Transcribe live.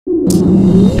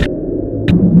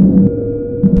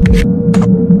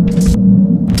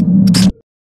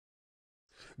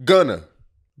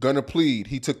Gunna plead.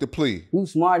 He took the plea. You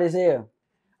smart as hell.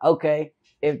 Okay,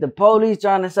 if the police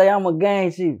trying to say I'm a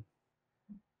gang chief,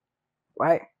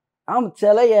 right? I'm gonna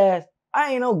tell their ass,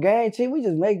 I ain't no gang chief. We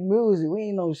just make music. We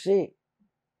ain't no shit.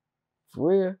 For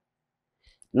real.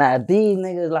 Now these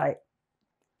niggas like,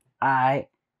 alright,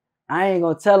 I ain't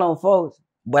gonna tell on folks,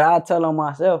 but I'll tell on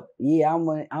myself. Yeah,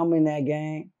 I'm in that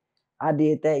gang. I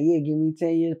did that. Yeah, give me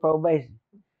 10 years probation.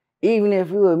 Even if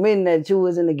you admitting that you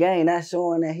was in the gang, that's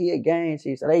showing that he a gang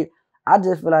chief. So I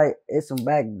just feel like it's some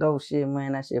backdoor shit,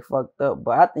 man. That shit fucked up.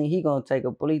 But I think he gonna take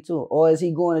a plea too. Or is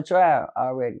he going to trial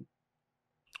already?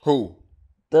 Who?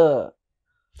 Thug.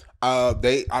 I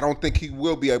don't think he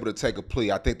will be able to take a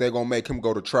plea. I think they're gonna make him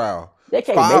go to trial. They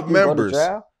can't make him go to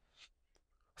trial.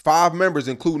 5 members,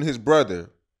 including his brother,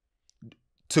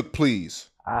 took pleas.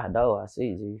 I know, I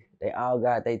see, G. They all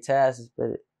got their tasks,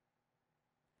 but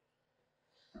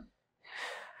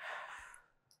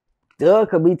Thug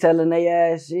could be telling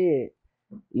their ass shit.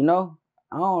 You know?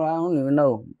 I don't even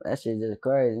know. That shit just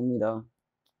crazy to me though.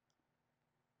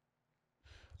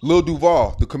 Lil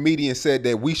Duval, the comedian, said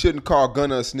that we shouldn't call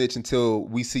Gunna a snitch until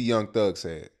we see Young Thug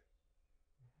say it.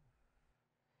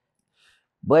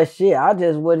 But shit, I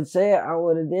just would have said, I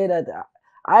would have did that.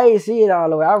 I ain't see it all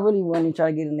the way. I really wasn't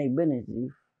trying to get in their business, G.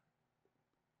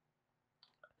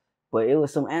 But it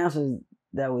was some answers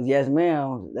that was yes,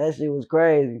 ma'am. That shit was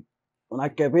crazy. When I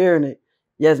kept hearing it,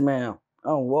 yes, ma'am.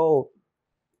 Oh, whoa.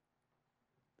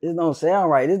 This don't sound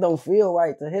right. This don't feel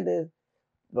right to hit this.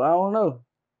 But I don't know.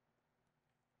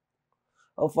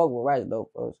 Oh, fuck with right though,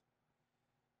 folks.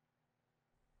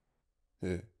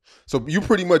 Yeah. So you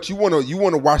pretty much you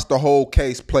wanna watch the whole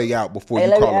case play out before you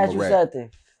call him a rat. Let me ask you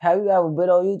something. Have you ever been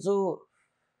on YouTube?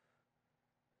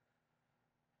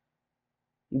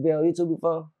 You been on YouTube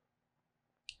before?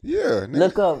 Yeah. Nigga.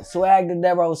 Look up Swagg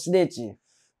Dinero snitching.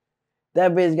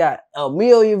 That bitch got 1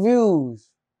 million views.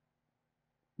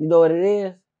 You know what it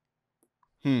is?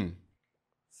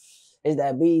 It's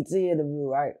that BET interview,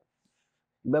 right?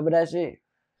 Remember that shit?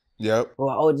 Yep.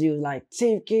 Well, OG was like,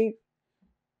 Chief Keef.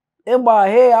 In my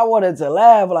head, I wanted to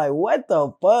laugh. Like, what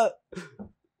the fuck?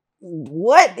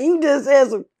 What? You just said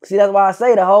some... See, that's why I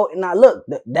say the whole... Now, look,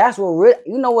 that's what...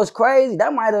 You know what's crazy?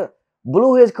 That might have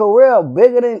blew his career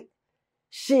bigger than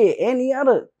shit, any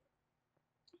other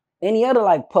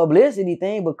like publicity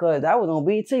thing, because that was on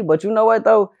BT. But you know what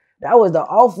though? That was the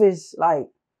Office like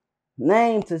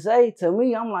name to say to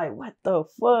me. I'm like, what the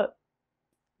fuck?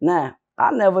 Nah,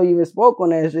 I never even spoke on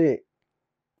that shit.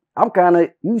 I'm kind of,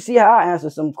 you see how I answer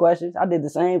some questions. I did the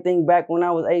same thing back when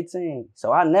I was 18.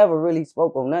 So I never really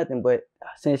spoke on nothing. But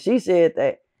since she said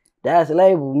that, that's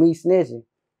labeled me snitching.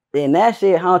 And that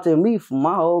shit haunted me for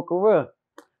my whole career.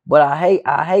 But I hate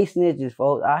snitches,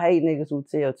 folks. I hate niggas who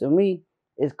tell. To me,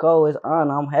 it's cold, it's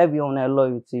honor. I'm heavy on that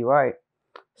loyalty, right?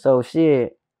 So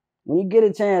shit, when you get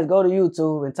a chance, go to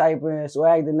YouTube and type in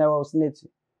Swagg Dinero snitching.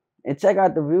 And check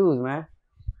out the views, man.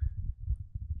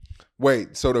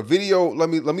 Wait, so the video, let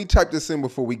me type this in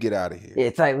before we get out of here. Yeah,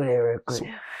 type it in real quick.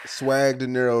 Swagg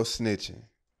Dinero snitching.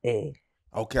 Yeah.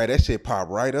 Okay, that shit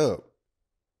popped right up.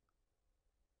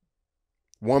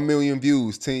 1 million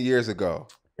views 10 years ago.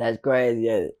 That's crazy,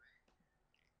 isn't it?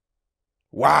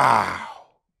 Wow.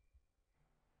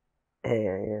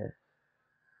 Yeah.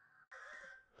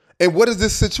 And what is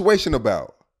this situation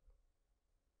about?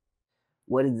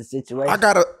 What is the situation? I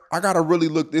gotta really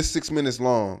look. This 6 minutes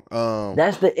long.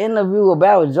 That's the interview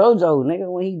about JoJo,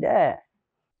 nigga, when he died.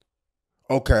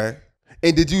 Okay.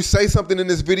 And did you say something in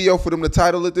this video for them to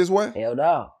title it this way? Hell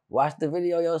no. Watch the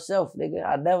video yourself, nigga.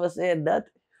 I never said nothing.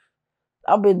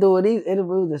 I've been doing these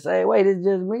interviews the same way. This is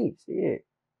just me. Shit.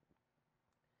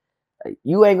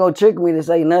 You ain't gonna trick me to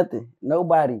say nothing.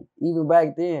 Nobody. Even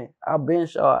back then. I've been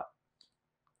sharp.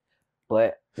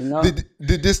 But, you know.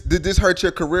 Did this hurt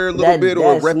your career a little bit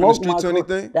or repping the streets or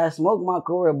anything? That smoked my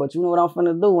career. But you know what I'm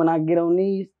finna do when I get on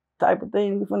these type of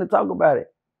things? We finna talk about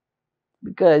it.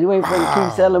 Because you ain't finna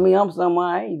keep telling me I'm something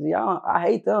I ain't. I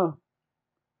hate them.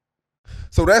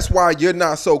 So that's why you're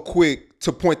not so quick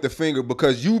to point the finger,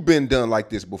 because you've been done like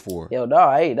this before. Yo, dog,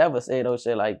 I ain't never said no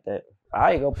shit like that.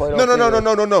 I ain't gonna point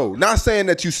No. Not saying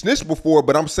that you snitched before,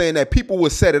 but I'm saying that people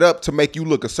would set it up to make you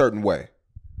look a certain way.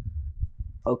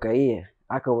 Okay, yeah.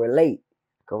 I can relate.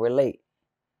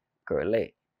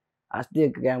 I still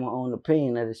got my own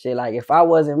opinion of the shit. Like, if I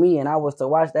wasn't me and I was to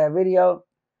watch that video,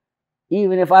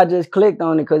 even if I just clicked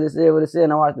on it because it said what it said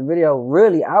and I watched the video,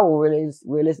 really, I would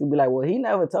realistically be like, well, he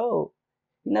never told.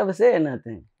 He never said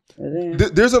nothing.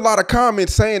 There's a lot of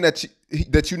comments saying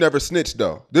that you never snitched,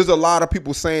 though. There's a lot of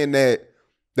people saying that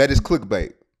That is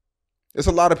clickbait. There's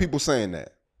a lot of people saying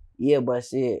that. Yeah, but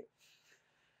shit.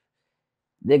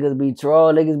 Niggas be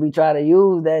troll, niggas be trying to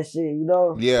use that shit, you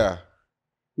know? Yeah.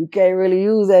 You can't really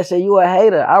use that shit. You a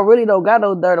hater. I really don't got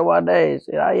no dirt on my name.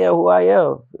 Shit, I am who I am. You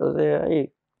know what I'm saying?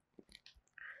 Hey,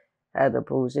 I had to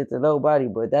prove shit to nobody,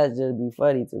 but that just be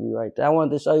funny to me right there. I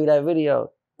wanted to show you that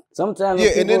video. Sometimes Yeah,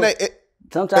 people,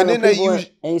 and then people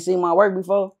ain't seen my work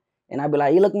before, and I be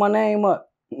like, you look my name up.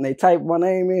 And they type my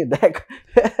name in,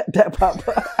 that pop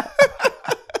up.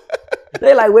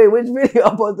 They like, wait, which video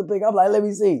I'm supposed to pick? I'm like, let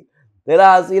me see. Then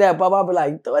I'll see that pop up. I'll be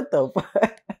like, what the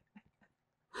fuck?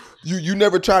 You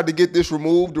never tried to get this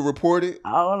removed to report it?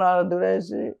 I don't know how to do that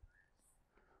shit.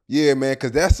 Yeah, man,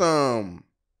 because that's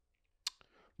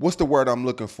what's the word I'm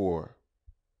looking for?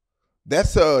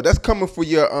 That's coming for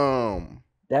your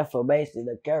defamation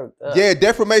of character. Yeah,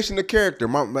 defamation of character.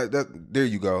 There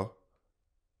you go.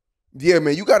 Yeah,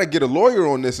 man, you got to get a lawyer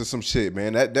on this or some shit,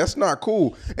 man. That's not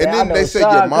cool. And then they say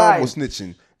your mom was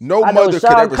snitching. No mother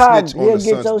could ever snitch on the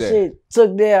son's death. Shit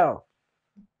took down.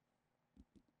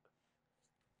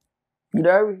 You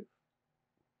heard me?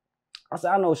 I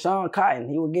said, I know Sean Cotton.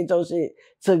 He would get your shit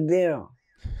took down.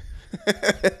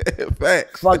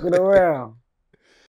 Facts. Fucking around.